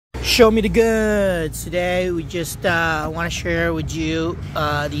Show me the goods. Today we just want to share with you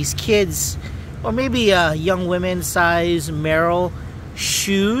these kids, or maybe young women size Merrell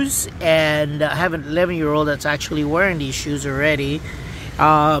shoes, and I have an 11-year-old that's actually wearing these shoes already.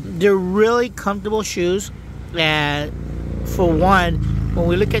 They're really comfortable shoes, and for one, when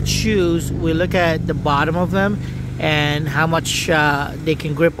we look at shoes, we look at the bottom of them and how much they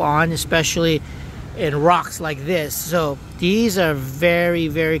can grip on, especially in rocks like this. So these are very,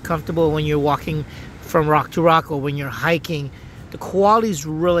 very comfortable when you're walking from rock to rock or when you're hiking. The quality is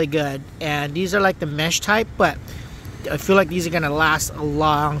really good, and these are like the mesh type, but I feel like these are gonna last a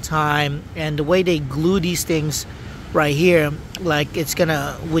long time. And the way they glue these things right here, like it's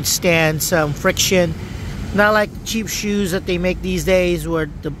gonna withstand some friction. Not like cheap shoes that they make these days where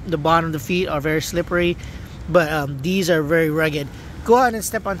the bottom of the feet are very slippery, but these are very rugged. Go ahead and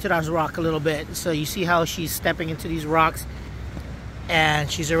step onto that rock a little bit. So you see how she's stepping into these rocks and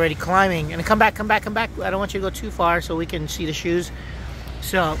she's already climbing. And come back. I don't want you to go too far so we can see the shoes.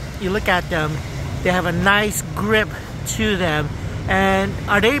 So you look at them, they have a nice grip to them. And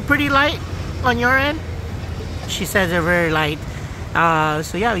are they pretty light on your end? She says they're very light.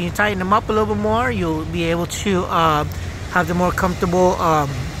 So yeah, when you tighten them up a little bit more, you'll be able to have the more comfortable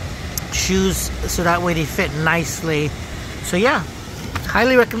shoes, so that way they fit nicely. So yeah,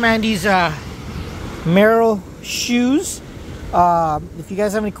 highly recommend these Merrell shoes. If you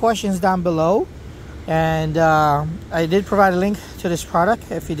guys have any questions, down below, and I did provide a link to this product.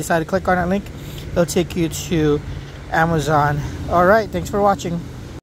 If you decide to click on that link, it'll take you to Amazon. All right, thanks for watching.